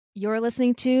You're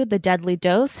listening to The Deadly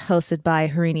Dose, hosted by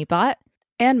Harini Bhatt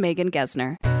and Megan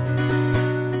Gesner.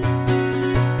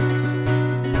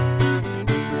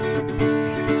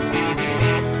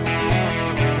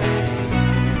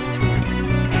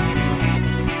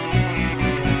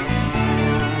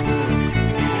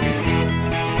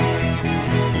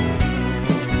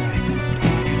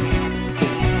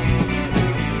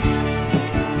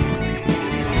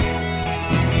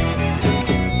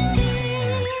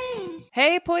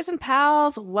 Hey, Poison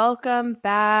Pals, welcome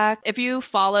back. If you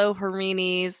follow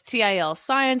Harini's TIL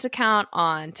Science account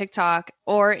on TikTok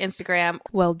or Instagram,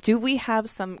 well, do we have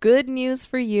some good news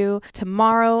for you?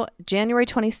 Tomorrow, January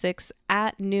 26th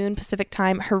at noon Pacific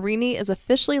time, Harini is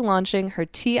officially launching her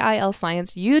TIL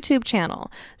Science YouTube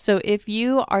channel. So if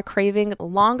you are craving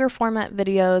longer format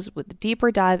videos with a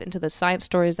deeper dive into the science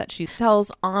stories that she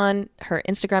tells on her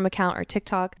Instagram account or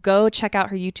TikTok, go check out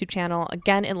her YouTube channel.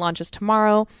 Again, it launches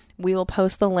tomorrow. We will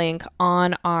post the link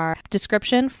on our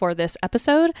description for this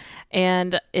episode.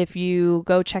 And if you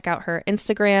go check out her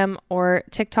Instagram or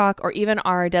TikTok or even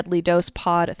our Deadly Dose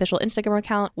Pod official Instagram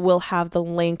account, we'll have the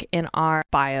link in our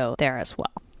bio there as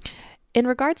well. In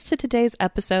regards to today's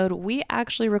episode, we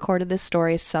actually recorded this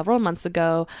story several months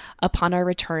ago upon our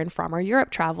return from our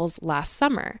Europe travels last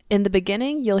summer. In the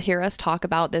beginning, you'll hear us talk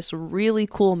about this really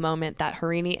cool moment that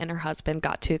Harini and her husband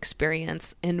got to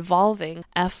experience involving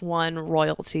F1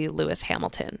 royalty Lewis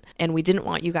Hamilton. And we didn't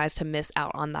want you guys to miss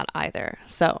out on that either.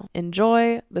 So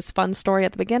enjoy this fun story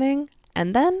at the beginning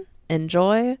and then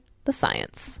enjoy the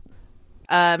science.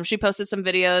 She posted some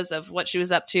videos of what she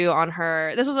was up to on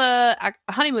her. This was a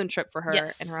honeymoon trip for her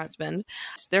and her husband.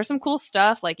 There's some cool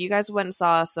stuff. Like you guys went and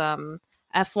saw some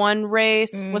F1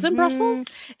 race. Mm-hmm. Was it Brussels?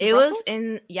 It was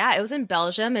in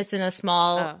Belgium. It's in a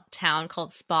small town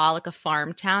called Spa, like a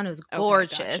farm town. It was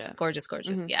gorgeous, gorgeous.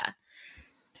 Mm-hmm. Yeah.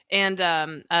 And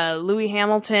Louis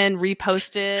Hamilton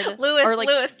reposted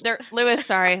Lewis.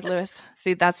 Sorry, Lewis.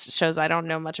 See, that shows I don't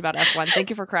know much about F1. Thank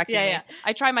you for correcting me. Yeah.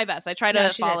 I try my best. I try to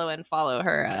follow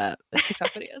her TikTok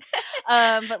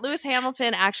videos. But Lewis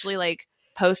Hamilton actually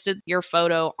posted your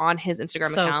photo on his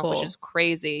Instagram account, which is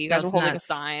crazy. You guys were holding a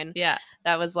sign. Yeah.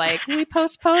 That was like, we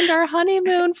postponed our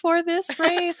honeymoon for this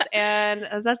race.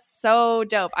 And that's so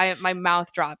dope. My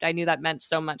mouth dropped. I knew that meant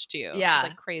so much to you. Yeah. It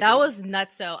was crazy. That was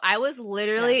nuts. So I was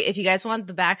literally, if you guys want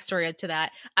the backstory to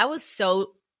that, I was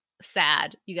so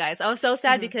sad, you guys. I was so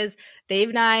sad because Dave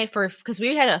and I, because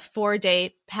we had a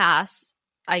 4-day pass,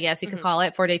 I guess you could call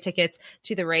it, 4-day tickets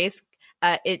to the race.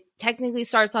 It technically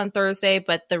starts on Thursday,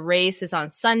 but the race is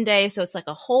on Sunday. So it's like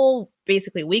a whole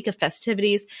basically week of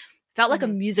festivities. Felt like a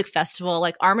music festival.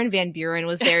 Like Armin van Buuren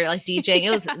was there, like DJing. It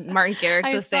was Martin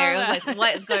Garrix was there. It was like,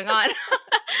 what is going on?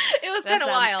 It was kind of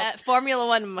wild. Formula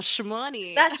One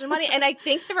money. That's money, and I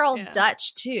think they're all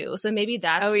Dutch too. So maybe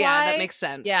that's why. That makes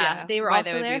sense. Yeah, they were why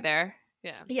also they would be there.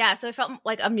 Yeah. So it felt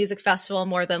like a music festival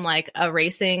more than like a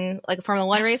racing, like a Formula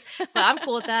One race. But I'm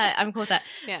cool with that.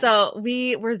 Yeah. So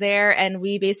we were there and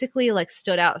we basically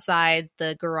stood outside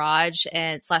the garage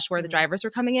and / where the drivers were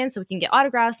coming in so we can get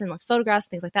autographs and photographs and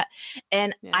things like that.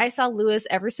 And I saw Lewis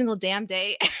every single damn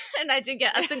day and I didn't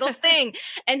get a single thing.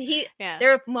 And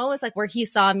there were moments where he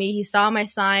saw me, he saw my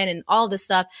sign and all this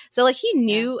stuff. So he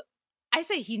knew. Yeah. I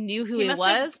say he knew who he was.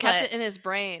 Have kept it in his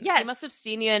brain. Yes. He must have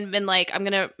seen you and been like, I'm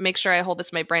going to make sure I hold this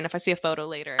in my brain. If I see a photo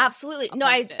later. Absolutely. No,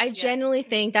 I genuinely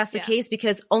think that's the case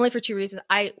because only for 2 reasons.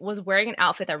 I was wearing an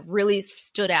outfit that really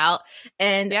stood out.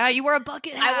 And you wore a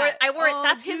bucket hat. I wore it.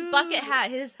 That's his bucket hat.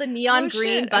 His the neon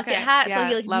green bucket hat. Yeah,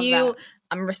 so he knew that.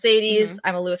 I'm a Mercedes.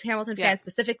 I'm a Lewis Hamilton fan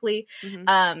specifically.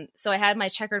 So I had my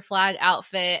checkered flag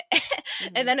outfit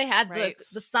and then I had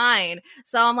the sign.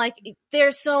 So I'm like,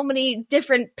 there's so many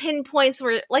different pinpoints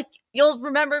where you'll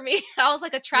remember me. I was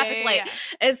like a traffic light.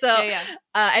 And so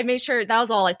I made sure that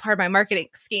was all part of my marketing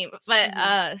scheme.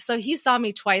 But so he saw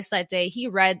me twice that day. He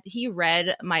read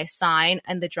my sign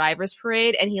and the driver's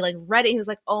parade and he read it. He was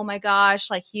like, oh my gosh.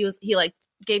 He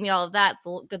gave me all of that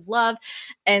good love.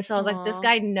 And so I was like, this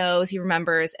guy knows, he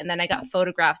remembers. And then I got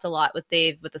photographed a lot with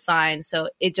Dave with the sign. So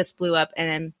it just blew up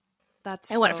and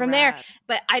I went from there.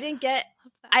 But I didn't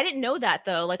know that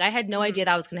though. I had no idea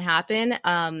that was going to happen.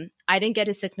 I didn't get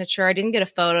his signature. I didn't get a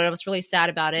photo. And I was really sad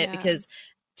about it because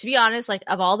to be honest,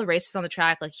 of all the races on the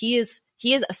track, he is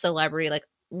a celebrity,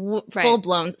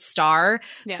 full-blown star.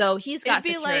 So he's got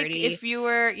security. If you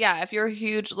were a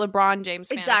huge LeBron James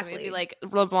fan, exactly. It'd be like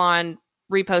LeBron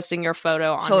reposting your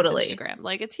photo on his Instagram.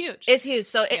 It's huge. It's huge.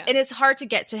 So and it's hard to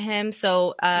get to him.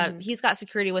 So he's got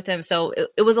security with him. So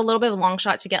it was a little bit of a long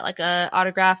shot to get a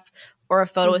autograph or a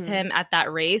photo with him at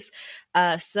that race.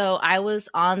 So I was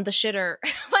on the shitter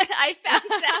when I found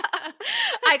out.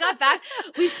 I got back.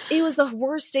 It was the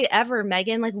worst day ever,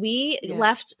 Megan. Like we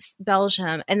left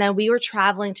Belgium and then we were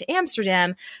traveling to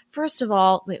Amsterdam. First of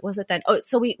all, wait, was it then? Oh,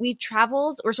 so we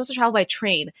traveled. We're supposed to travel by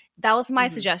train. That was my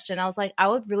suggestion. I was like, I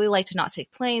would really like to not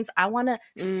take planes. I want to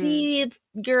see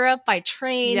Europe by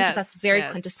train because that's very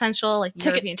quintessential, like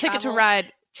European travel. Ticket to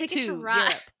ride. Ticket to ride.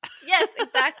 Europe. Yes,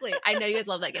 exactly. I know you guys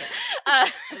love that game.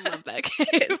 I love that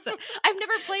game. So, I've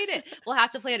never played it. We'll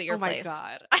have to play it at your place. Oh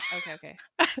my God. Okay.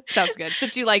 Sounds good.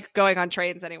 Since you like going on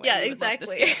trains anyway. Yeah,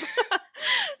 exactly.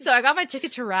 So I got my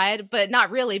ticket to ride, but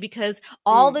not really because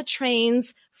all the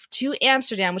trains to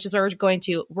Amsterdam, which is where we're going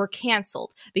to, were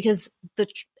canceled because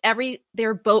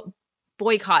they're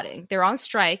boycotting. They're on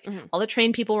strike. All the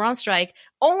train people were on strike.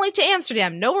 Only to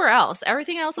Amsterdam, nowhere else.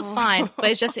 Everything else was fine, but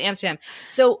it's just to Amsterdam.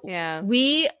 So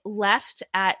we left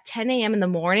at 10 a.m. in the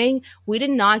morning. We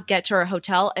did not get to our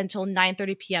hotel until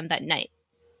 9:30 p.m. that night.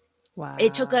 Wow.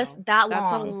 It took us that long.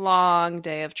 That's a long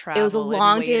day of travel. It was a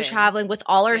long day of traveling with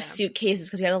all our suitcases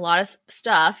because we had a lot of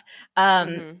stuff.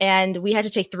 And we had to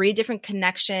take 3 different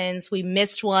connections. We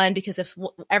missed one because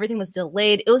everything was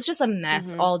delayed. It was just a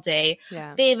mess all day.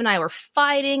 Yeah. Dave and I were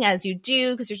fighting as you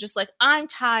do because you're just like, I'm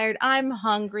tired. I'm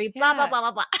hungry. Blah, blah, blah,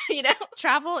 blah, blah. You know?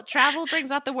 Travel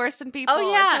brings out the worst in people.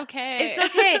 Oh, yeah. It's okay. It's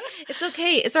okay. It's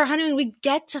okay. It's our honeymoon. We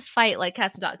get to fight like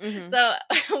cats and dogs. So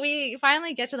we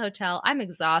finally get to the hotel. I'm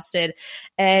exhausted.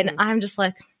 And I'm just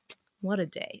like, what a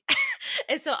day.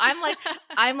 And so I'm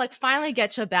like, finally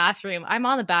get to a bathroom. I'm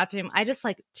on the bathroom. I just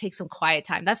like take some quiet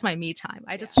time. That's my me time.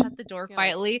 I just shut the door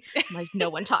quietly. I'm like,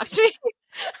 no one talked to me.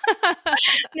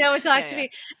 No one talked to me.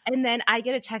 And then I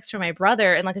get a text from my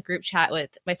brother in like a group chat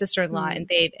with my sister-in-law and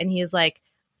Dave. And he's like,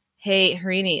 hey,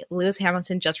 Harini, Lewis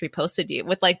Hamilton just reposted you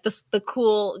with like the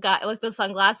cool guy, like the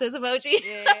sunglasses emoji.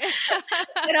 Yeah.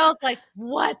 And I was like,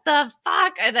 what the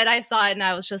fuck? And then I saw it and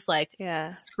I was just like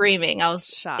screaming. I was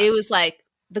shocked. It was like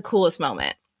the coolest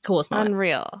moment.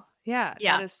 Unreal. Yeah.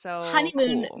 That is so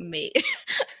honeymoon cool. mate.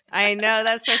 I know.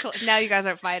 That's so cool. Now you guys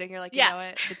aren't fighting. You're like, you know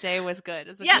what? The day was good.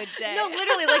 It's a good day. No,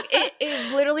 literally, like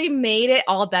it literally made it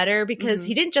all better because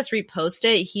he didn't just repost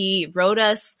it. He wrote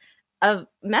us a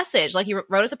message. Like he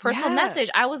wrote us a personal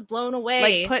message. I was blown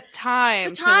away. Like put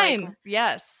time.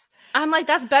 Yes. I'm like,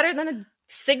 that's better than a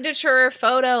signature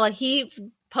photo. Like he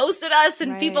posted us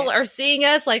and people are seeing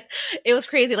us. Like it was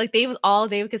crazy. Like Dave was all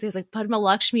Dave because he was like, Padma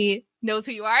Lakshmi knows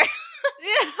who you are.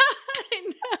 Yeah, I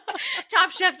know.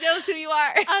 Top Chef knows who you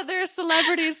are. Other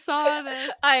celebrities saw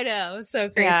this. I know. So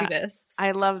craziness. Yeah,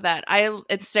 I love that.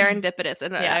 It's serendipitous.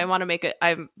 And I want to make it,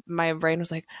 my brain was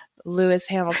like, Lewis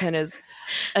Hamilton is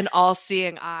an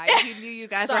all-seeing eye. He knew you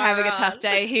guys were having a tough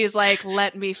day. He's like,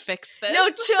 let me fix this. No,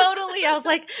 totally. I was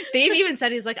like, Dave even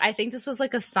said, he's like, I think this was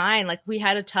like a sign. Like we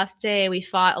had a tough day. We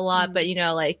fought a lot, but you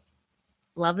know, like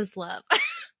love is love.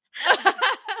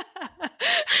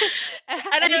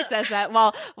 And he says that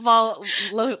while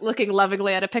looking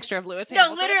lovingly at a picture of Lewis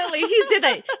Hamilton. No, literally, he did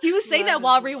that. He was saying that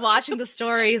while rewatching the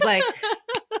story. He's like,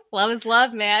 love is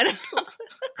love, man.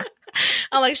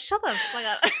 I'm like, shut the fuck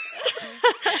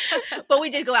up. But we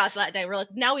did go out that night. We're like,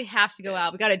 now we have to go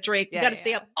out. We got to drink. We got to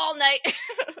stay up all night.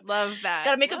 Love that.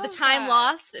 Got to make up the time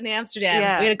lost in Amsterdam.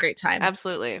 Yeah. We had a great time.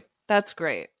 Absolutely. That's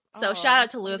great. So shout out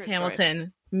to Lewis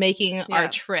Hamilton making our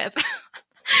trip.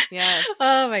 Yes.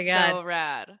 Oh my God. So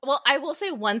rad. Well, I will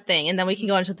say one thing and then we can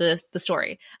go into the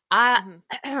story.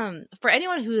 For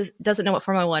anyone who doesn't know what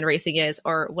Formula One racing is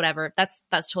or whatever, that's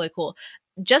totally cool.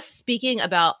 Just speaking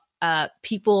about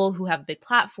people who have a big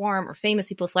platform or famous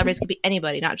people, celebrities, could be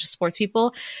anybody, not just sports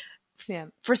people. Yeah.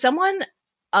 For someone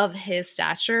of his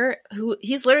stature, who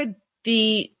he's literally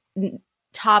the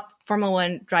top Formula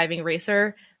One driving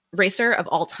racer of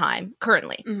all time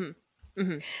currently.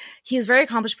 He's a very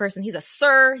accomplished person. He's a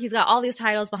sir. He's got all these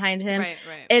titles behind him. Right.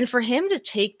 And for him to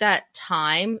take that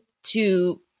time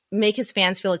to make his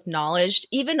fans feel acknowledged,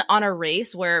 even on a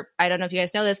race where, I don't know if you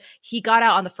guys know this, he got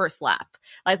out on the first lap.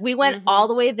 Like we went all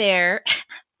the way there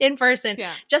in person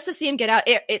just to see him get out.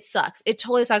 It sucks. It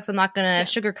totally sucks. I'm not going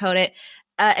to sugarcoat it.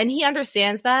 And he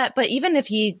understands that. But even if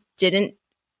he didn't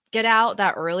get out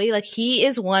that early, like he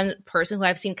is one person who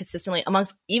I've seen consistently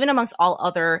amongst all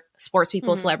other sports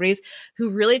people, celebrities, who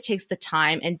really takes the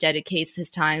time and dedicates his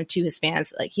time to his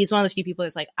fans. Like he's one of the few people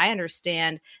who's like, I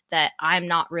understand that I'm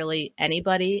not really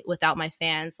anybody without my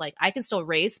fans. Like I can still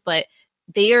race, but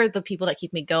they are the people that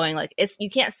keep me going. Like you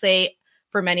can't say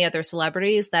for many other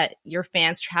celebrities that your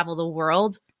fans travel the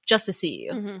world just to see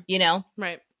you, you know?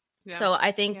 Right. Yeah. So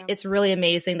I think it's really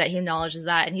amazing that he acknowledges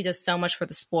that, and he does so much for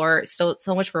the sport, so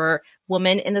much for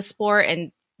women in the sport,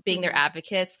 and being their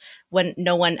advocates when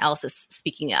no one else is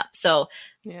speaking up. So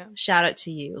shout out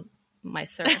to you, my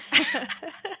sir.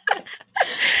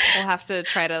 We'll have to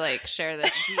try to like share this,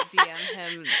 DM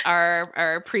him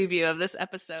our preview of this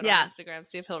episode on Instagram,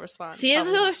 see if he'll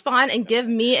respond. And give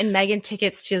me and Megan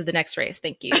tickets to the next race.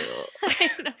 Thank you.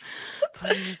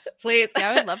 Please.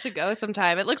 Yeah, I would love to go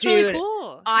sometime. It looks really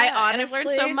cool. I honestly, and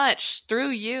I've learned so much through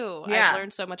you. I've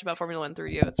learned so much about Formula One through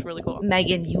you. It's really cool.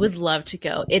 Megan, you would love to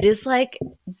go. It is like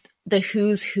the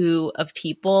who's who of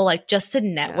people, like just to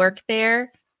network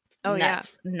there. Oh,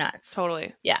 nuts.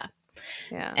 Totally. Yeah.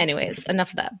 Anyways, enough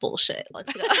of that bullshit.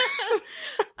 Let's go.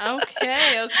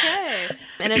 Okay.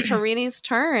 And it's Harini's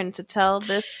turn to tell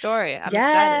this story. I'm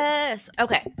excited.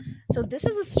 Okay. So this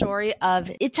is the story of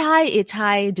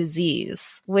Itai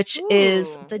disease, which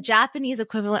is the Japanese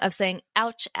equivalent of saying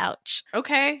ouch, ouch.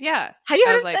 Okay. Yeah. Have you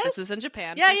heard of this? This is in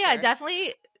Japan. Yeah, sure.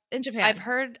 Definitely in Japan. I've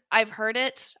heard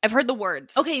it. I've heard the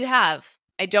words. Okay, you have.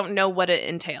 I don't know what it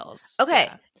entails. Okay.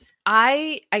 Yeah.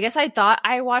 I guess I thought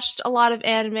I watched a lot of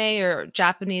anime or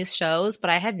Japanese shows, but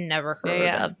I had never heard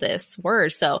of this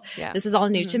word. So this is all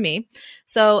new to me.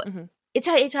 So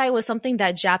Itai was something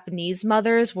that Japanese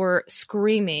mothers were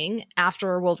screaming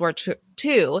after World War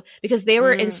II because they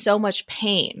were in so much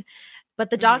pain.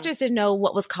 But the doctors didn't know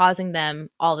what was causing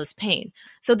them all this pain.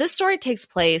 So this story takes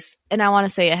place, and I want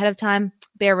to say ahead of time,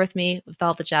 bear with me with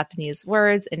all the Japanese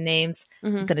words and names.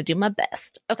 I'm going to do my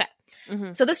best. Okay.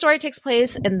 So this story takes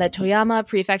place in the Toyama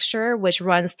Prefecture, which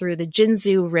runs through the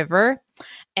Jinzu River.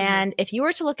 And if you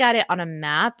were to look at it on a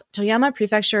map, Toyama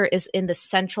Prefecture is in the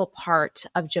central part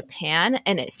of Japan,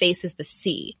 and it faces the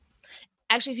sea.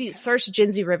 Actually, if you search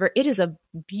Jinzu River, it is a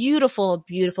beautiful,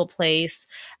 beautiful place.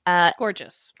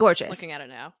 Gorgeous. Looking at it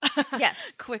now.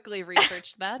 Yes. Quickly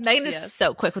researched that. Megan is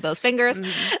so quick with those fingers.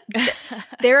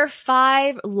 There are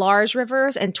 5 large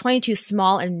rivers and 22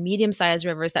 small and medium-sized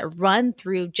rivers that run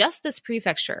through just this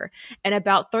prefecture. And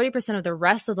about 30% of the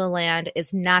rest of the land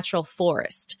is natural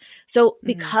forest. So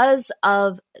because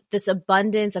of this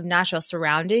abundance of natural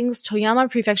surroundings,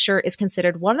 Toyama Prefecture is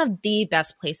considered one of the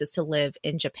best places to live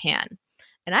in Japan.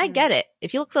 And I get it.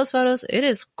 If you look at those photos, it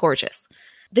is gorgeous.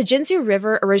 The Jinzu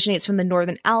River originates from the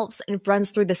Northern Alps and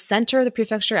runs through the center of the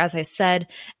prefecture, as I said.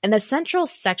 And the central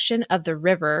section of the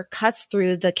river cuts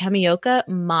through the Kamioka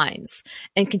mines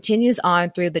and continues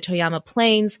on through the Toyama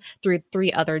Plains, through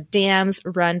 3 other dams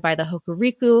run by the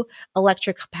Hokuriku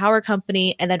Electric Power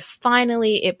Company, and then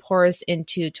finally it pours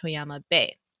into Toyama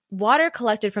Bay. Water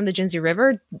collected from the Jinzu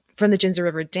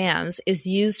River dams is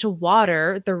used to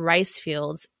water the rice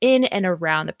fields in and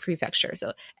around the prefecture.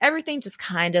 So everything just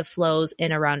kind of flows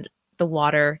in around the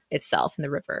water itself in the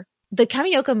river. The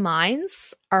Kamioka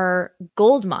mines are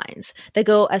gold mines that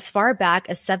go as far back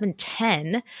as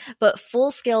 710, but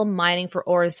full-scale mining for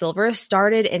ore and silver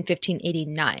started in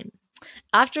 1589.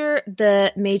 After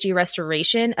the Meiji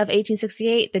Restoration of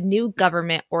 1868, the new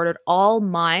government ordered all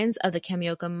mines of the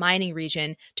Kamioka mining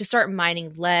region to start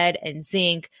mining lead and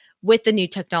zinc with the new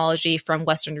technology from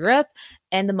Western Europe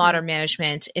and the modern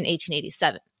management in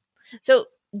 1887. So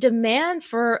demand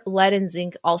for lead and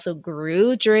zinc also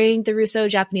grew during the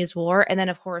Russo-Japanese War. And then,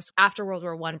 of course, after World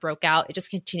War I broke out, it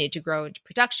just continued to grow into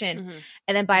production.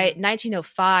 And then by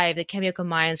 1905, the Kamioka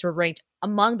mines were ranked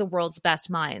among the world's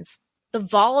best mines. The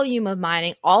volume of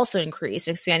mining also increased,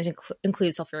 expanded to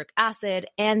include sulfuric acid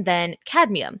and then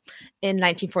cadmium in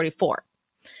 1944.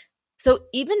 So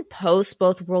even post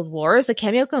both world wars, the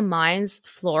Kamioka mines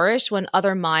flourished when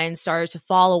other mines started to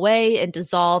fall away and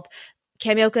dissolve.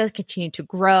 Kamioka continued to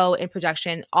grow in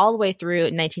production all the way through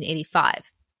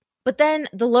 1985. But then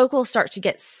the locals start to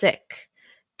get sick.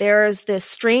 There's this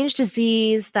strange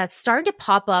disease that's starting to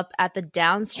pop up at the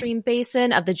downstream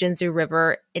basin of the Jinzu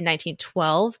River in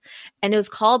 1912, and it was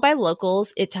called by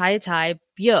locals Itai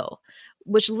Byo,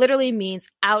 which literally means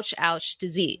ouch, ouch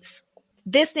disease.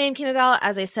 This name came about,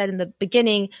 as I said in the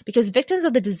beginning, because victims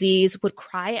of the disease would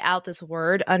cry out this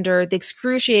word under the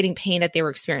excruciating pain that they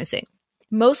were experiencing.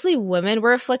 Mostly women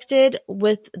were afflicted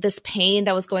with this pain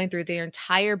that was going through their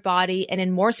entire body. And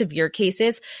in more severe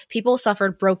cases, people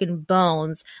suffered broken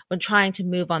bones when trying to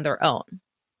move on their own.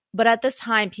 But at this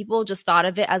time, people just thought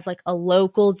of it as like a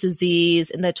local disease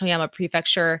in the Toyama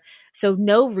Prefecture. So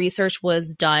no research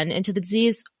was done into the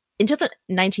disease until the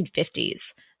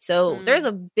 1950s. So there's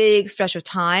a big stretch of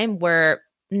time where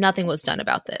nothing was done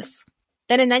about this.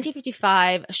 Then in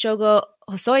 1955, Shogo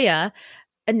Hosoya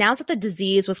announced that the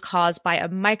disease was caused by a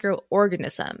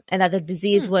microorganism and that the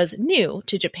disease was new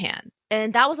to Japan.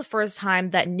 And that was the first time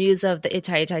that news of the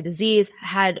Itai disease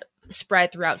had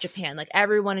spread throughout Japan. Like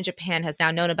everyone in Japan has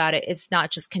now known about it. It's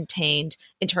not just contained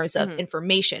in terms of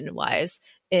information wise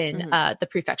in the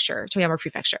prefecture, Toyama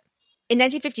Prefecture. In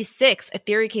 1956, a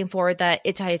theory came forward that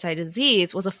Itai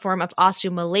disease was a form of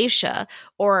osteomalacia,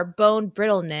 or bone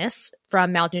brittleness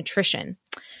from malnutrition.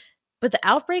 But the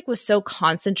outbreak was so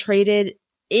concentrated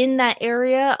in that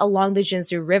area along the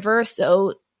Jinzu River,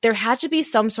 so there had to be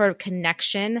some sort of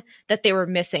connection that they were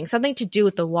missing, something to do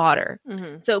with the water.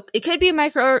 So it could be a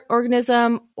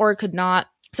microorganism or it could not.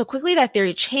 So quickly that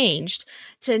theory changed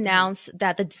to announce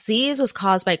that the disease was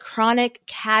caused by chronic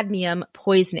cadmium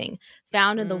poisoning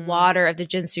found in the water of the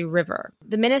Jinzu River.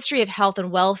 The Ministry of Health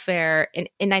and Welfare in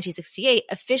 1968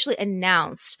 officially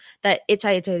announced that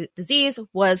Itai disease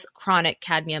was chronic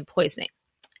cadmium poisoning.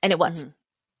 And it was.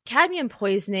 Cadmium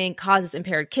poisoning causes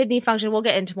impaired kidney function. We'll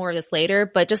get into more of this later,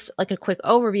 but just like a quick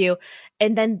overview.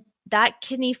 And then that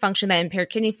kidney function, that impaired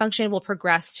kidney function, will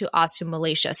progress to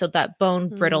osteomalacia, so that bone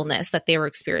brittleness that they were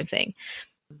experiencing.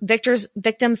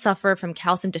 Victims suffer from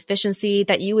calcium deficiency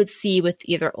that you would see with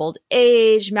either old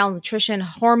age, malnutrition,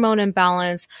 hormone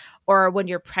imbalance, or when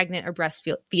you're pregnant or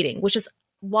breastfeeding, which is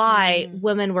why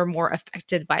women were more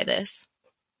affected by this.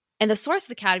 And the source of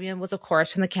the cadmium was, of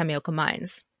course, from the Kamioka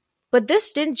mines. But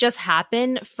this didn't just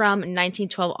happen from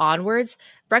 1912 onwards.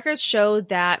 Records show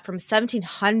that from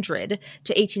 1700 to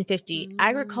 1850,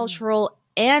 agricultural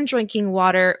and drinking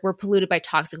water were polluted by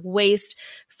toxic waste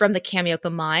from the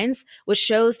Kamioka mines, which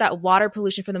shows that water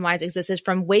pollution from the mines existed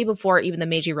from way before even the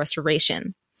Meiji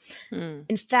Restoration.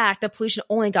 In fact, the pollution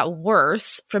only got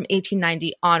worse from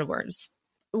 1890 onwards.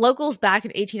 Locals back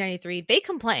in 1893, they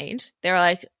complained. They were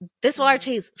like, this water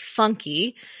tastes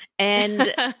funky.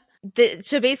 And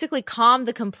to basically calm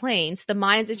the complaints, the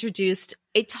mines introduced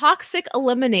a toxic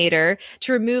eliminator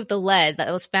to remove the lead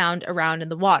that was found around in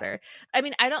the water. I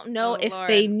mean, I don't know if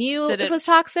they knew it was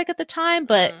toxic at the time,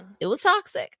 but it was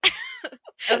toxic.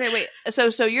 Okay, wait.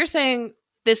 So you're saying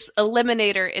this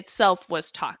eliminator itself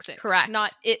was toxic? Correct.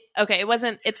 Not it. Okay, it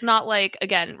wasn't. It's not like,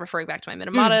 again, referring back to my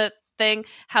Minamata thing,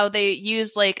 how they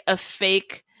use like a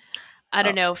fake, I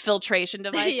don't know, filtration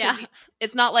device. Yeah.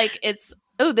 It's not like it's,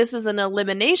 oh, this is an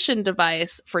elimination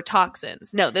device for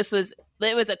toxins. No,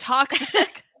 it was a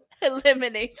toxic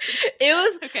elimination. It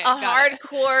was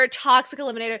hardcore toxic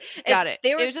eliminator. Got it.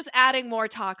 It was just adding more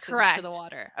toxins to the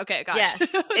water. Okay, gotcha.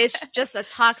 Yes, it's just a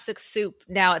toxic soup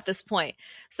now at this point.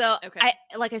 So,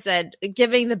 like I said,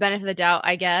 giving the benefit of the doubt,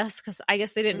 I guess, because I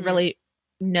guess they didn't really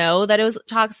know that it was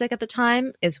toxic at the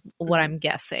time is what I'm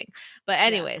guessing. But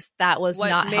anyways, that was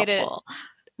not helpful.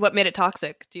 What made it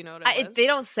toxic? Do you know what it was? They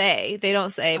don't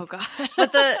say. Oh, God.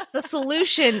 But the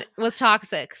solution was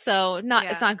toxic. So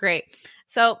it's not great.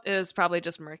 So it was probably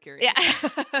just mercury. Yeah.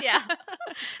 Yeah.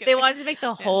 They wanted to make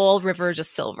the whole river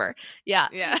just silver. Yeah.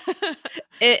 Yeah.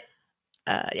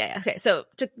 Okay. So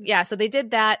they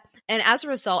did that. And as a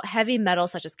result, heavy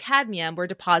metals such as cadmium were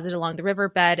deposited along the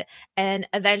riverbed. And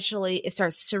eventually it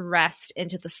starts to rest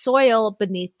into the soil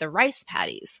beneath the rice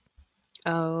paddies.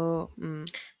 Oh,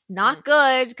 Not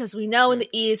good, because we know in the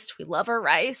East, we love our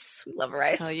rice. We love our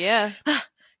rice. Oh, yeah.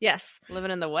 Yes.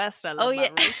 Living in the West, I love my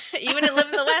rice. Even in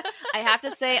living in the West, I have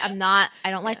to say I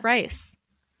don't like rice.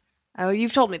 Oh,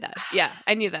 you've told me that. Yeah,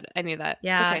 I knew that.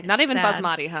 Yeah. It's okay. Not even sad.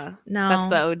 Basmati, huh? No. That's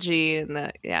the OG and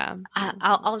the,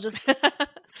 I'll just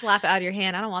slap it out of your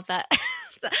hand. I don't want that.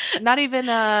 Not even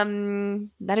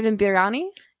biryani?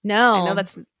 No. I know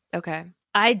that's, okay.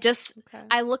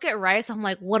 I look at rice, I'm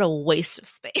like, what a waste of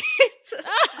space.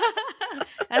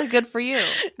 That's good for you.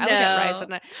 I look at rice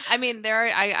and I mean,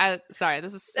 sorry,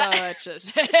 this is such a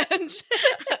tangent.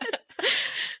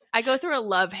 I go through a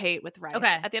love-hate with rice.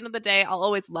 Okay. At the end of the day, I'll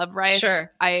always love rice.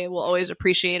 Sure. I will always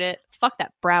appreciate it. Fuck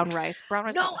that brown rice. Brown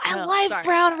rice. No, I like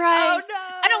brown rice. Oh, no.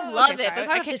 I don't love it, but if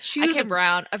I have to choose a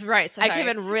brown of rice, I came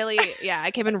in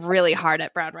really hard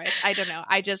at brown rice. I don't know.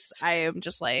 I am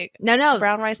just like, no.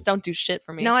 Brown rice don't do shit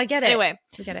for me. No, I get it. Anyway,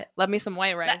 I get it. Love me some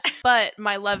white rice. But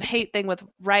my love-hate thing with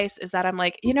rice is that I'm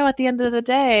like, at the end of the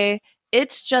day,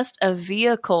 it's just a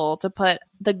vehicle to put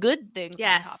the good things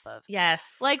on top of. Yes.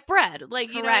 Like bread. Like,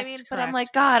 you know what I mean? Correct. But I'm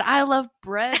like, God, I love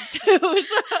bread too.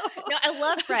 So. No, I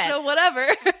love bread. So whatever.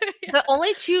 Yeah. The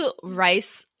only two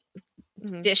rice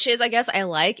dishes I guess I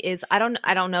like is, I don't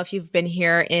know if you've been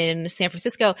here in San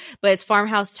Francisco, but it's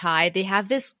Farmhouse Thai. They have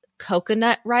this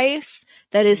coconut rice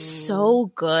that is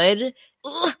so good.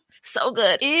 Ugh. So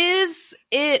good. Is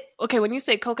it okay when you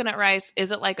say coconut rice?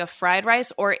 Is it like a fried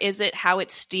rice, or is it how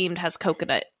it's steamed has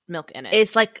coconut milk in it?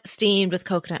 It's like steamed with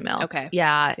coconut milk. Okay.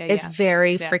 Yeah. It's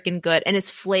very freaking good. And it's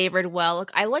flavored well.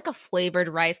 Like, I like a flavored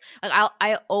rice. Like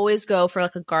I always go for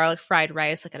like a garlic fried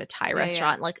rice, like at a Thai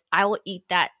restaurant. Yeah. Like I will eat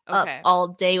that up all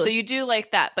day. So you do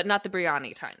like that, but not the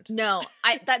biryani kind. No,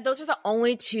 those are the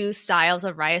only two styles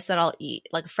of rice that I'll eat,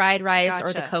 like fried rice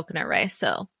or the coconut rice.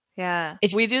 So yeah,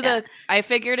 if we do I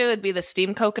figured it would be the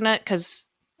steamed coconut because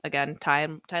again,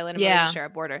 Thailand and Malaysia share a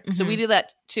border, mm-hmm. so we do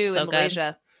that too in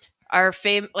Malaysia. Our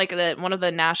one of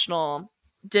the national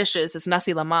dishes is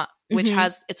nasi lemak, which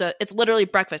has it's literally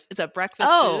breakfast. It's a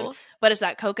breakfast food, but it's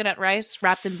that coconut rice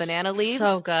wrapped in banana leaves,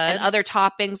 so good, and other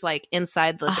toppings like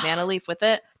inside the banana leaf with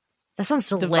it. That sounds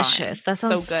delicious. That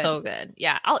sounds so good.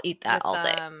 Yeah, I'll eat that all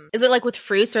day. Is it like with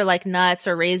fruits or like nuts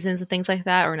or raisins and things like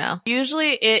that, or no?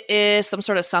 Usually it is some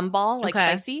sort of sambal, like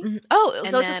spicy. Mm-hmm. Oh,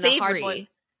 so it's a savory.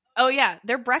 Oh yeah,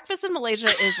 their breakfast in Malaysia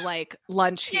is like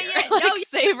lunch here,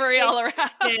 savory all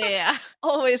around. Yeah,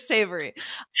 always savory.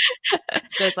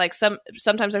 So it's like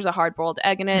sometimes there's a hard boiled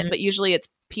egg in it, but usually it's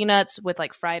peanuts with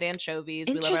like fried anchovies.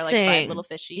 We love our like fried little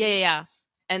fishies. Yeah.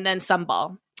 And then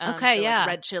sambal. Like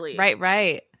red chili.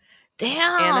 Right.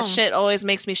 Damn. And the shit always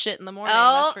makes me shit in the morning.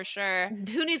 That's for sure.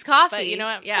 Who needs coffee? But you know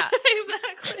what? Yeah,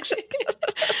 exactly.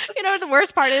 You know what the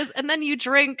worst part is? And then you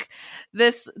drink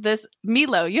this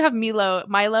Milo. You have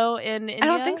Milo in India? I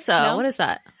don't think so. No? What is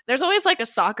that? There's always like a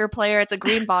soccer player. It's a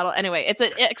green bottle. Anyway, it's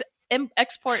an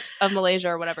export of Malaysia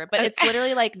or whatever. But it's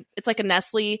literally like it's like a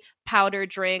Nestle powder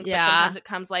drink. Yeah. But sometimes it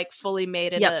comes like fully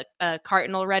made in a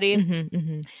carton already.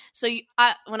 Mm-hmm. So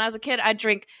when I was a kid, I'd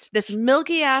drink this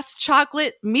milky ass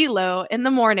chocolate Milo in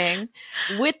the morning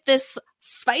with this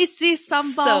spicy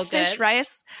sambal fish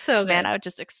rice. So good. Man, I would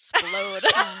just explode.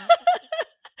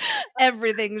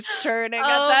 Everything's churning at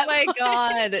that. Oh my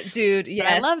God, dude. Yes.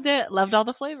 But I loved it. Loved all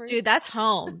the flavors. Dude, that's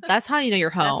home. That's how you know you're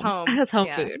home. That's home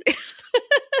food.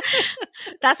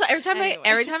 That's what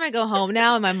every time I go home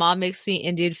now and my mom makes me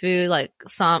Indian food like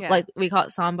like we call it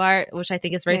sambar, which I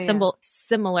think is very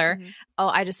similar. Mm-hmm. Oh,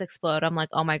 I just explode. I'm like,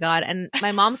 oh my God. And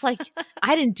my mom's like,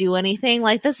 I didn't do anything.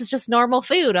 Like this is just normal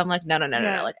food. I'm like, no.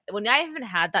 Like when I haven't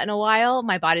had that in a while,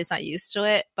 my body's not used to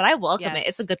it, but I welcome it.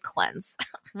 It's a good cleanse.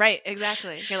 Right,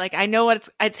 exactly. You're like, I know it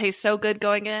tastes so good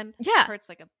going in. Yeah. It hurts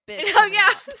like a bitch. Oh yeah.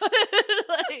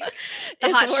 Like,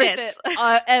 the hot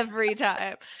shits. Every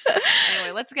time.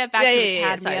 Anyway, let's get back to the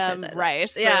cadmium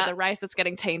rice. Yeah. The rice that's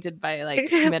getting tainted by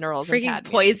like minerals and freaking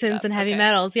poisons and heavy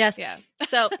metals. Yes. Yeah.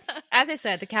 So as I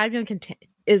said, the cadmium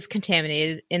is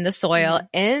contaminated in the soil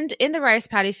and in the rice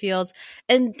paddy fields.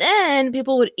 And then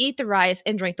people would eat the rice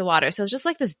and drink the water. So it's just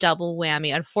like this double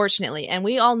whammy, unfortunately. And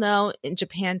we all know in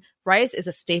Japan, rice is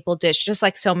a staple dish, just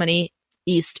like so many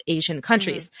East Asian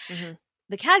countries. Mm-hmm.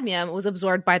 The cadmium was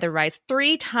absorbed by the rice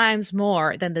 3 times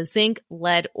more than the zinc,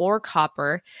 lead, or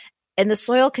copper. And the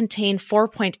soil contained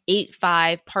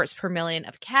 4.85 parts per million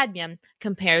of cadmium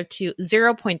compared to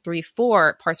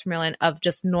 0.34 parts per million of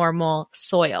just normal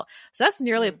soil. So that's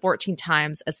nearly 14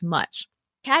 times as much.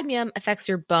 Cadmium affects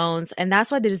your bones, and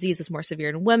that's why the disease is more severe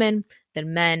in women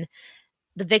than men.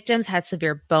 The victims had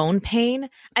severe bone pain.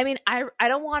 I mean, I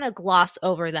don't want to gloss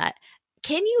over that.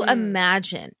 Can you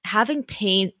imagine having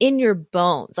pain in your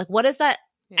bones? Like, what is that?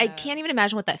 Yeah. I can't even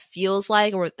imagine what that feels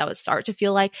like or what that would start to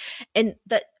feel like. And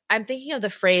I'm thinking of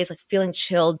the phrase like feeling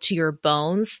chilled to your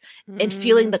bones and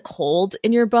feeling the cold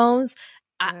in your bones.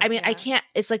 I mean, I can't,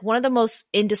 it's like one of the most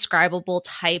indescribable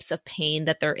types of pain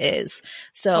that there is.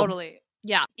 So totally.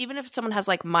 Yeah. Even if someone has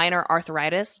like minor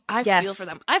arthritis, I feel for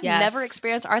them. I've never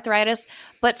experienced arthritis,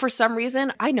 but for some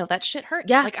reason, I know that shit hurts.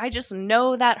 Yeah. Like I just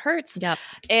know that hurts. Yep.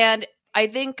 And I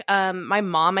think my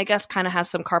mom, I guess, kind of has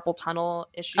some carpal tunnel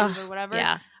issues or whatever.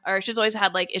 Yeah. Or she's always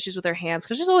had like issues with her hands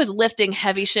because she's always lifting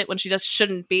heavy shit when she just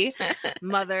shouldn't be.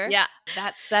 Mother. Yeah.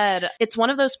 That said, it's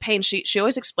one of those pains. She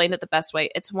always explained it the best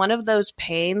way. It's one of those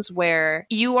pains where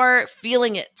you are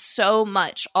feeling it so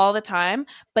much all the time,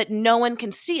 but no one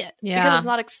can see it because it's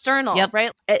not external,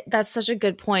 right? That's such a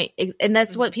good point. And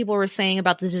that's what people were saying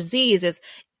about the disease is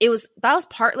that was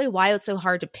partly why it was so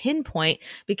hard to pinpoint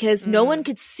because no one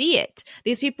could see it.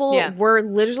 These people were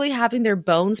literally having their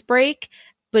bones break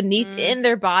beneath in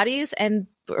their bodies and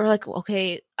we're like,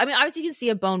 okay, I mean, obviously you can see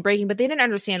a bone breaking, but they didn't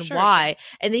understand why.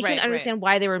 Sure. And they couldn't understand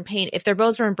why they were in pain. If their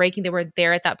bones weren't breaking, they weren't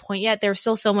there at that point yet. They're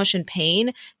still so much in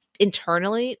pain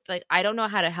internally. Like, I don't know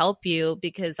how to help you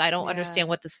because I don't understand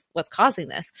what's causing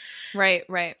this. Right.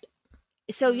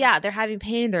 So they're having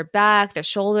pain in their back, their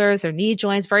shoulders, their knee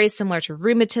joints, very similar to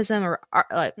rheumatism or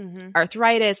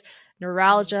arthritis.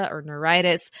 neuralgia or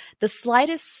neuritis. The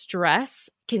slightest stress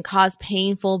can cause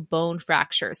painful bone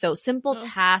fracture. So simple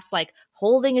tasks like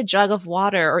holding a jug of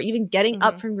water or even getting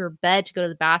up from your bed to go to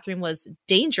the bathroom was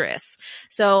dangerous.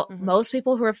 So most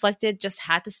people who were afflicted just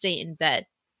had to stay in bed.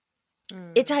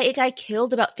 Itai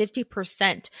killed about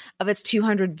 50% of its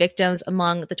 200 victims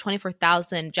among the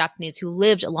 24,000 Japanese who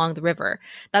lived along the river.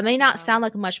 That may not sound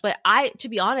like much, but to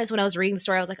be honest, when I was reading the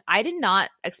story, I was like, I did not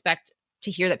expect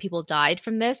to hear that people died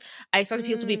from this. I expected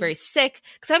people to be very sick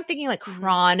because I'm thinking like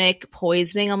chronic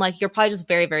poisoning. I'm like, you're probably just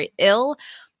very, very ill,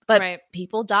 but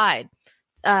people died.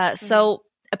 So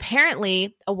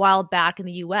apparently a while back in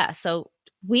the US, so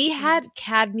we had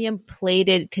cadmium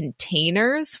plated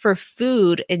containers for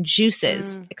food and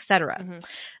juices, etc.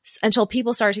 Until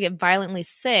people started to get violently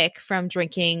sick from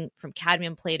drinking from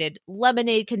cadmium plated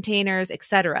lemonade containers,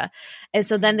 etc. And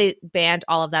so then they banned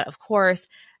all of that, of course.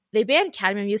 They banned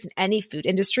cadmium use in any food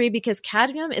industry because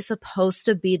cadmium is supposed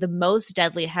to be the most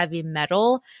deadly heavy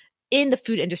metal in the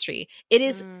food industry. It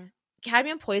is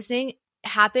cadmium poisoning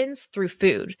happens through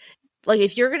food. Like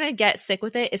if you're going to get sick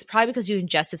with it, it's probably because you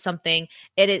ingested something.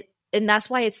 And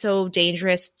that's why it's so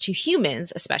dangerous to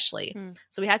humans, especially.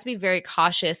 So we have to be very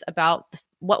cautious about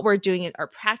what we're doing in our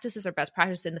practices, our best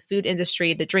practices in the food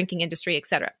industry, the drinking industry,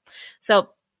 etc. So,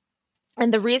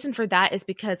 and the reason for that is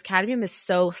because cadmium is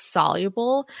so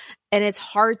soluble and it's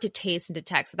hard to taste and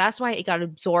detect. So that's why it got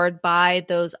absorbed by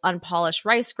those unpolished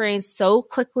rice grains so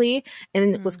quickly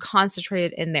and was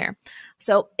concentrated in there.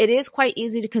 So it is quite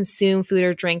easy to consume food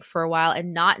or drink for a while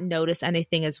and not notice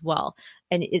anything as well.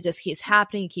 And it just keeps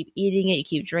happening. You keep eating it, you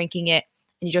keep drinking it,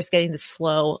 and you're just getting the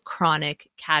slow, chronic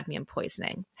cadmium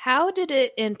poisoning. How did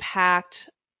it impact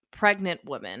pregnant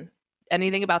women?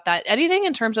 Anything about that? Anything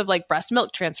in terms of like breast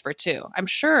milk transfer too? I'm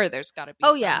sure there's got to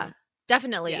be. Yeah,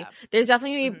 definitely. Yeah. There's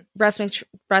definitely going to be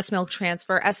breast milk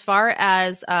transfer. As far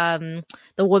as the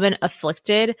women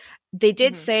afflicted, they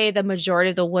did say the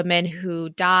majority of the women who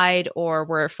died or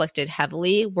were afflicted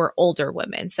heavily were older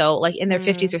women. So like in their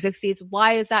 50s or 60s.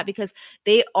 Why is that? Because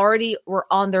they already were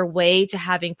on their way to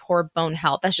having poor bone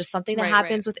health. That's just something that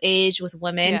happens with age with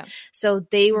women. Yeah. So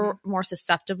they were more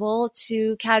susceptible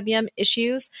to cadmium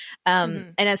issues.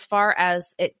 And as far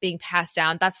as it being passed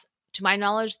down, that's, to my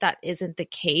knowledge, that isn't the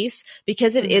case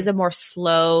because it is a more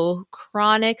slow,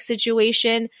 chronic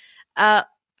situation. I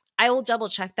will double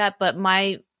check that, but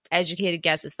my educated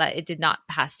guess is that it did not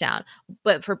pass down.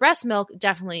 But for breast milk,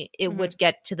 definitely it would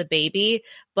get to the baby.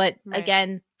 But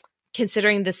again,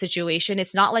 considering the situation,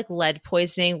 it's not like lead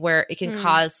poisoning where it can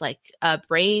cause like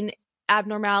brain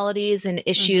abnormalities and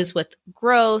issues with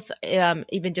growth,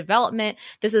 even development.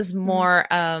 This is more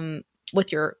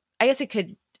with your, I guess it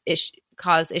could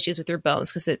cause issues with your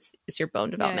bones because it's your bone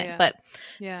development. But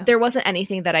there wasn't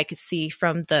anything that I could see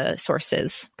from the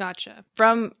sources. Gotcha.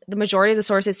 From the majority of the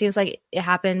sources, it seems like it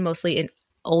happened mostly in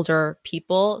older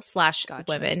people /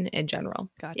 women in general.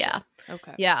 Gotcha. Yeah.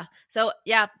 Okay. Yeah. So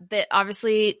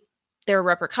obviously there were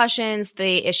repercussions.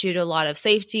 They issued a lot of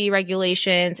safety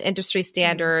regulations, industry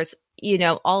standards,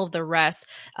 all of the rest.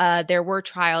 There were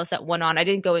trials that went on. I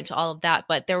didn't go into all of that,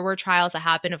 but there were trials that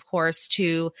happened, of course,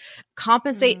 to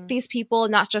compensate these people,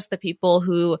 not just the people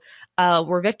who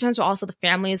were victims, but also the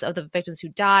families of the victims who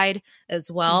died as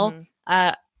well.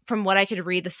 From what I could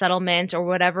read, the settlement or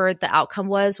whatever the outcome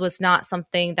was not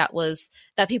something that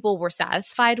people were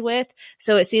satisfied with.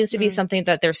 So it seems to be something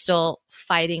that they're still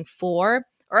fighting for,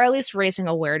 or at least raising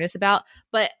awareness about.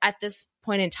 But at this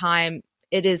point in time,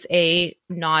 it is a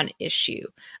non-issue.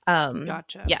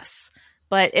 Gotcha. Yes.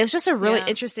 But it was just a really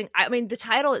interesting, I mean, the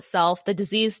title itself, the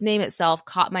disease name itself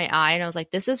caught my eye. And I was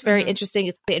like, this is very interesting.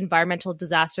 It's the environmental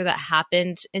disaster that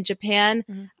happened in Japan.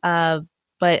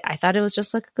 But I thought it was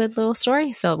just like a good little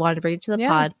story. So I wanted to bring it to the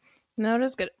pod. No, it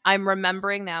is good. I'm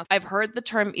remembering now. I've heard the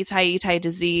term Itai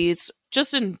disease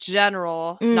just in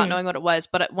general, not knowing what it was.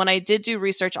 But when I did do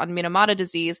research on Minamata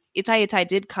disease, Itai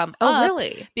did come up. Oh,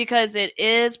 really? Because it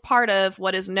is part of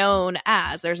what is known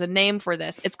as, there's a name for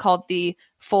this. It's called the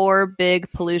 4 big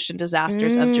pollution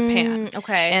disasters of Japan.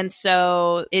 Okay. And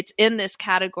so it's in this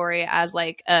category as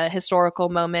like a historical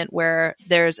moment where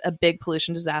there's a big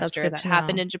pollution disaster that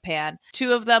happened in Japan.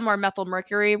 2 of them are methyl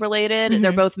mercury related.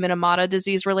 They're both Minamata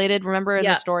disease related. Remember in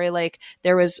the story, like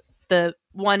there was the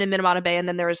one in Minamata Bay and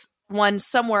then there was one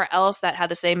somewhere else that had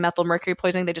the same methyl mercury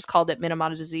poisoning. They just called it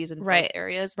Minamata disease in both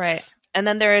areas. Right. And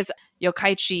then there's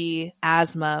Yokkaichi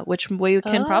asthma, which we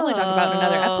can probably talk about in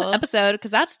another episode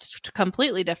because that's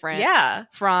completely different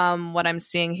from what I'm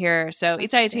seeing here. So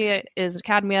Itaitai is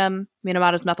cadmium,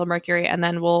 Minamata's methylmercury, and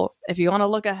then if you want to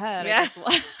look ahead, I guess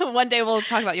one day we'll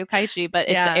talk about Yokkaichi, but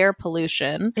it's air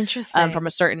pollution. Interesting. From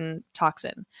a certain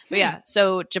toxin. But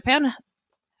so Japan,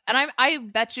 and I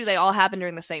bet you they all happened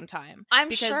during the same time. I'm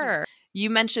sure. You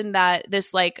mentioned that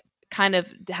this like kind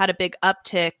of had a big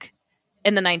uptick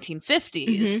in the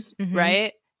 1950s,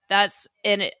 right?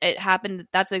 It happened.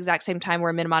 That's the exact same time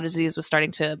where Minamata disease was starting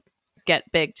to get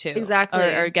big too, exactly,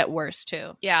 or get worse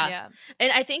too. Yeah.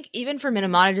 And I think even for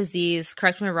Minamata disease,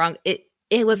 correct me if I'm wrong,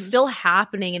 it was still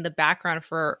happening in the background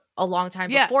for a long time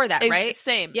before that, right?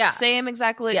 Same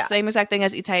exact thing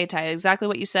as Itaitai. Exactly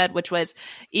what you said, which was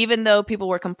even though people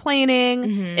were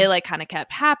complaining, it like kind of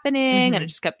kept happening and it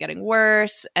just kept getting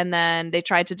worse. And then they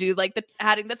tried to do like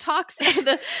adding the toxin,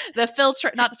 the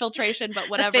filter, not the filtration, but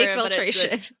whatever. The fake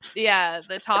filtration.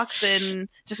 The toxin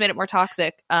just made it more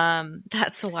toxic.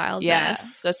 That's wild. Yeah.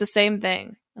 So it's the same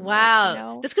thing.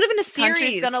 Wow. This could have been a series.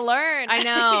 Country's gonna learn. I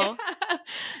know.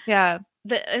 Yeah.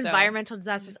 The environmental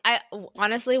disasters. I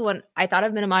honestly, when I thought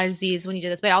of Minamata disease when you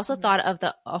did this, but I also thought of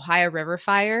the Ohio River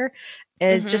fire,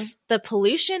 just the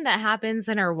pollution that happens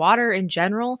in our water in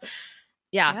general.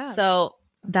 Yeah. So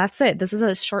that's it. This is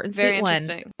a short and sweet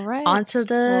one. All right. On to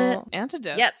the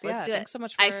antidotes. Yep. Let's do it. Thanks so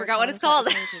much. I forgot what it's called.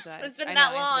 It's been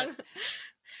that long.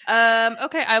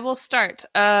 Okay, I will start.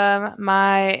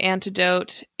 My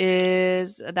antidote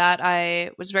is that I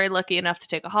was very lucky enough to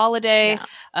take a holiday.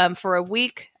 For a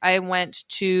week. I went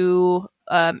to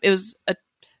it was a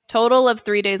total of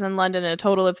 3 days in London and a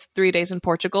total of 3 days in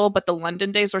Portugal, but the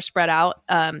London days were spread out.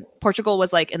 Portugal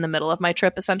was like in the middle of my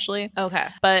trip essentially. Okay.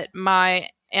 But my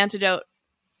antidote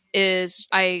is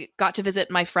I got to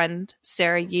visit my friend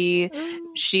Sarah Yee.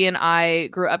 She and I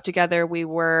grew up together. We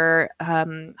were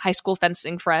high school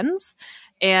fencing friends,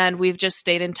 and we've just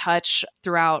stayed in touch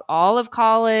throughout all of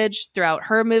college, throughout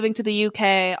her moving to the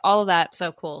UK, all of that.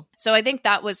 So cool. So I think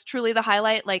that was truly the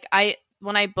highlight. Like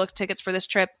when I booked tickets for this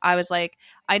trip, I was like,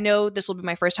 I know this will be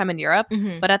my first time in Europe,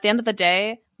 but at the end of the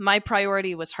day, my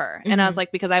priority was her. And I was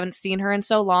like, because I haven't seen her in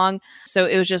so long. So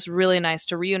it was just really nice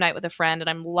to reunite with a friend. And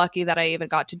I'm lucky that I even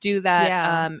got to do that.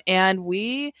 Yeah. And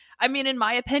in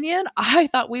my opinion, I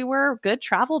thought we were good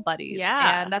travel buddies.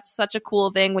 Yeah. And that's such a cool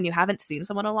thing when you haven't seen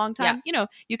someone in a long time. You know,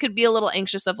 you could be a little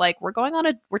anxious of like, we're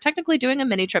technically doing a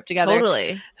mini trip together.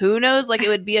 Totally. Who knows? Like it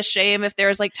would be a shame if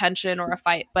there's like tension or a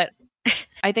fight, but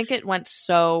I think it went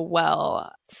so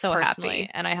well. So personally.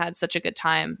 Happy. And I had such a good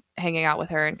time hanging out with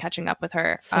her and catching up with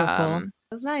her. So cool. It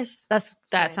was nice. That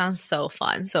nice. Sounds so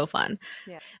fun. So fun.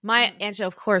 Yeah. My antidote,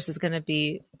 of course, is going to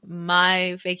be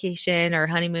my vacation or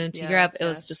honeymoon to Europe. It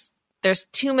was just, there's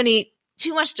too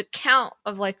much to count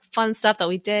of like fun stuff that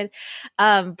we did.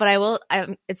 But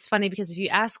it's funny because if you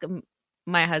ask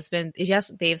my husband, if you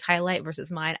ask Dave's highlight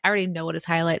versus mine, I already know what his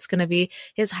highlight's going to be.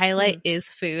 His highlight is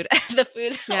food. The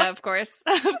food. Yeah, of course.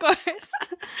 Of course.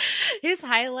 His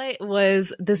highlight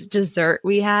was this dessert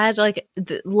we had. Like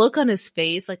the look on his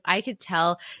face, like I could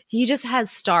tell he just had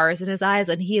stars in his eyes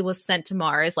and he was sent to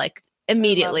Mars like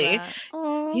immediately.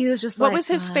 He was just what was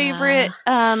his favorite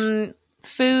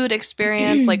food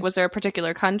experience? Like, was there a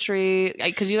particular country?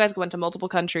 Because you guys went to multiple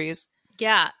countries.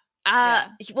 Yeah.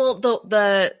 Well,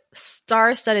 the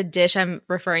star-studded dish I'm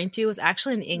referring to was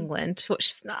actually in England, which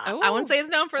is not, I wouldn't say it's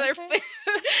known for their food.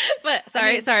 But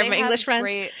sorry, my English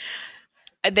friends.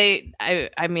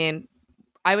 I mean,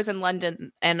 I was in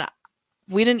London and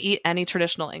we didn't eat any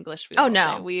traditional English food. Oh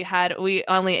no, we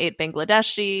only ate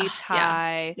Bangladeshi,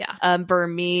 Thai,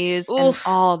 Burmese, Oof. and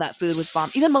all that food was bomb.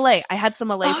 Even Malay. I had some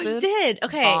Malay food. Oh, you did?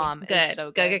 Okay, bomb. Good.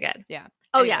 So good. Yeah.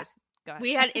 Oh Anyways. yeah.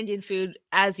 We had Indian food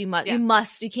as you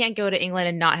must. You can't go to England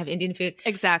and not have Indian food.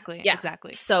 Exactly. Yeah.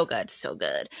 Exactly. So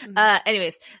good.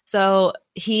 Anyways, so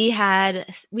we had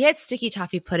sticky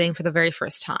toffee pudding for the very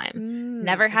first time.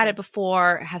 Never had it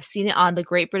before. Have seen it on the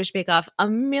Great British Bake Off a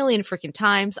million freaking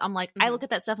times. I'm like, I look at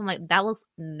that stuff. I'm like, that looks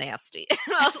nasty.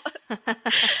 I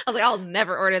was like, I'll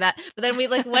never order that. But then we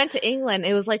went to England.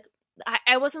 It was like,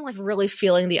 I wasn't really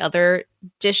feeling the other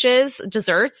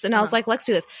desserts. And I was like, let's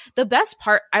do this. The best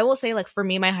part, I will say, for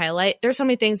me, my highlight, there's so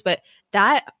many things, but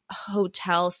that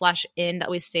hotel/inn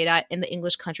that we stayed at in the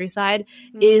English countryside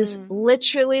is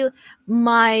literally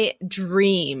my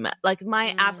dream.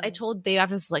 My apps, I told Dave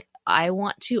after this, I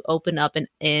want to open up an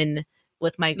inn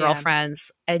with my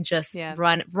girlfriends and just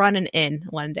run an inn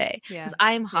one day. Because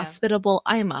I am hospitable.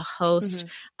 I am a host.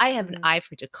 I have an eye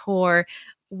for decor.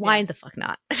 Why the fuck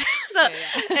not?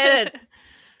 And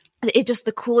it just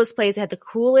the coolest place. It had the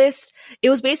coolest. It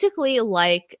was basically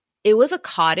like it was a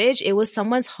cottage. It was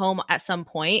someone's home at some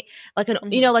point, like an,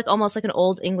 you know, like almost like an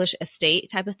old English estate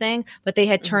type of thing, but they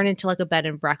had turned into like a bed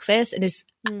and breakfast, and it's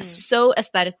so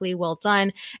aesthetically well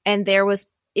done. And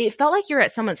it felt like you're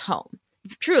at someone's home,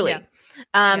 truly.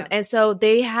 And so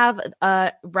they have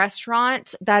a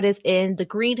restaurant that is in the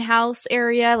greenhouse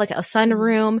area, like a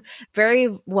sunroom, very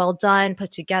well done,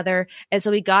 put together. And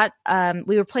so we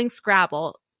were playing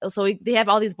Scrabble. So they have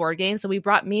all these board games. So me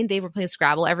and Dave were playing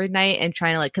Scrabble every night and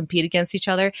trying to like compete against each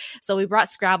other. So we brought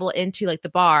Scrabble into like the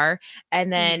bar,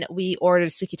 and then we ordered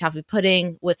sukiyaki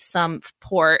pudding with some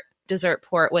dessert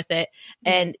port with it.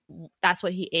 And that's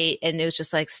what he ate. And it was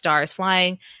just like stars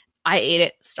flying. I ate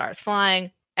it, stars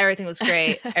flying. Everything was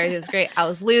great. I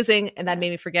was losing, and that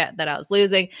made me forget that I was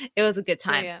losing. It was a good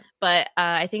time. But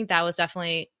I think that was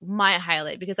definitely my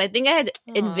highlight, because I think I had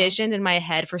envisioned in my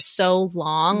head for so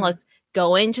long, like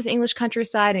going to the English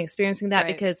countryside and experiencing that,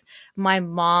 because my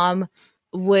mom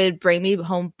would bring me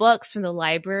home books from the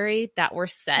library that were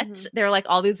set. There were like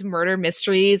all these murder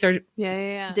mysteries or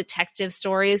detective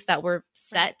stories that were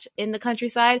set in the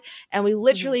countryside. And we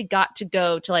literally got to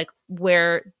go to like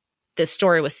where the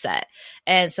story was set.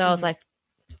 And so I was like,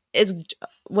 it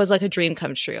was like a dream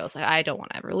come true. I was like, I don't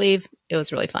want to ever leave. It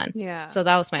was really fun. Yeah. So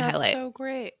that was my highlight. So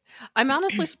great. I'm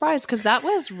honestly surprised, because that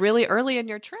was really early in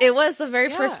your trip. It was the very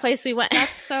first place we went.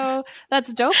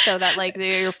 That's dope though, that like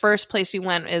your first place you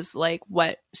went is like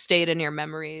what stayed in your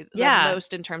memory the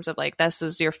most, in terms of like, this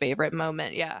is your favorite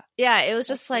moment. Yeah. It was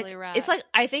just like, really, it's like,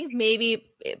 I think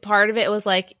maybe part of it was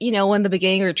like, you know, when the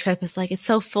beginning of your trip is like, it's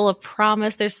so full of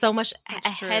promise. There's so much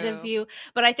ahead of you.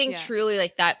 But I think truly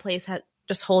like that place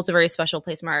just holds a very special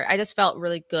place in my heart. I just felt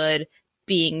really good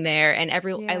being there, and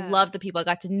I love the people. I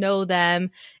got to know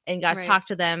them and got to talk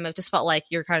to them. It just felt like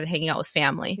you're kind of hanging out with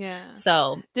family. Yeah.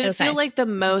 So did it feel like the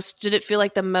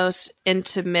most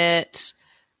intimate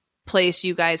place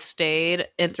you guys stayed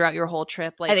in throughout your whole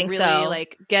trip? Like, I think really, so.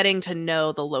 Like getting to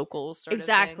know the locals.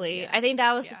 Exactly. I think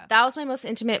that was my most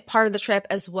intimate part of the trip,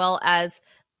 as well as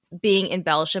being in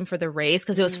Belgium for the race,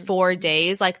 because it was 4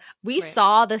 days. Like we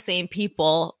saw the same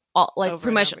people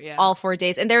pretty much all 4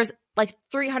 days, and there's like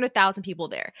 300,000 people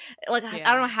there. Like I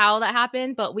don't know how that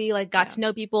happened, but we like got to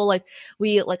know people. Like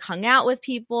we like hung out with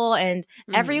people, and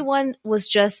everyone was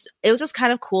just, it was just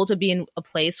kind of cool to be in a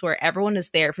place where everyone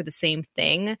is there for the same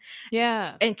thing.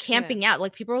 Yeah. And camping out,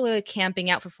 like people were really camping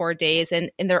out for 4 days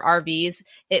and in their RVs.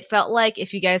 It felt like,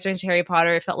 if you guys are into Harry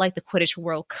Potter, it felt like the Quidditch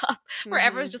World Cup, where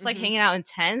everyone's just like hanging out in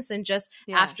tents, and just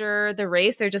after the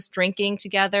race, they're just drinking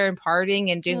together and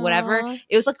partying and doing whatever.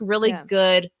 It was like really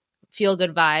good, feel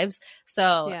good vibes.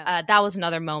 So that was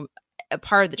another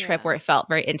part of the trip where it felt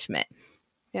very intimate.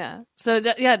 Yeah. So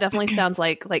definitely sounds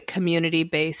like community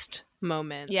based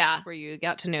moments. Yeah. Where you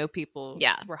got to know people.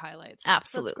 Yeah. Were highlights.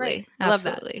 Absolutely. I love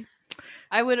that.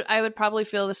 I would probably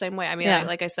feel the same way. I mean,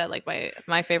 like I said, like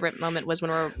my favorite moment was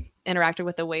when we were interacting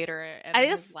with the waiter, and I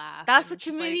just laugh. That's a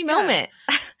community moment.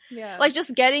 Yeah. Like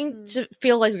just getting to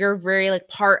feel like you're very like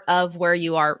part of where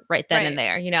you are right then and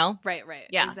there, you know? Right.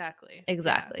 Yeah.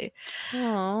 Exactly.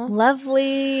 Yeah.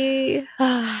 Lovely.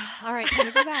 All right, time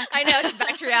to go back. I know,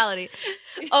 back to reality.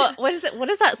 Oh, what is it? What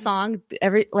is that song?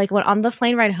 When on the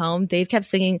plane ride home, Dave kept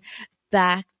singing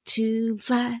 "Back to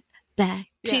Life, Back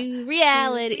to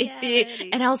reality.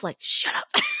 And I was like, shut up.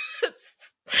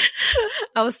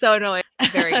 I was so annoyed.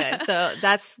 Very good. So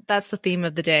that's the theme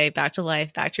of the day. Back to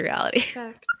life, back to reality.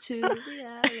 Back to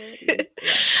reality.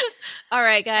 All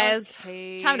right, guys.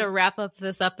 Okay. Time to wrap up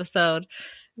this episode.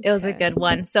 It was a good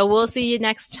one. So we'll see you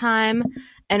next time.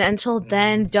 And until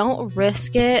then, don't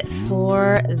risk it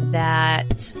for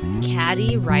that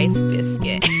Caddy rice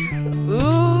biscuit.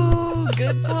 Ooh,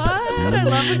 good pun. I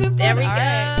love a good pun. There we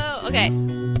go. Okay.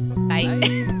 Bye.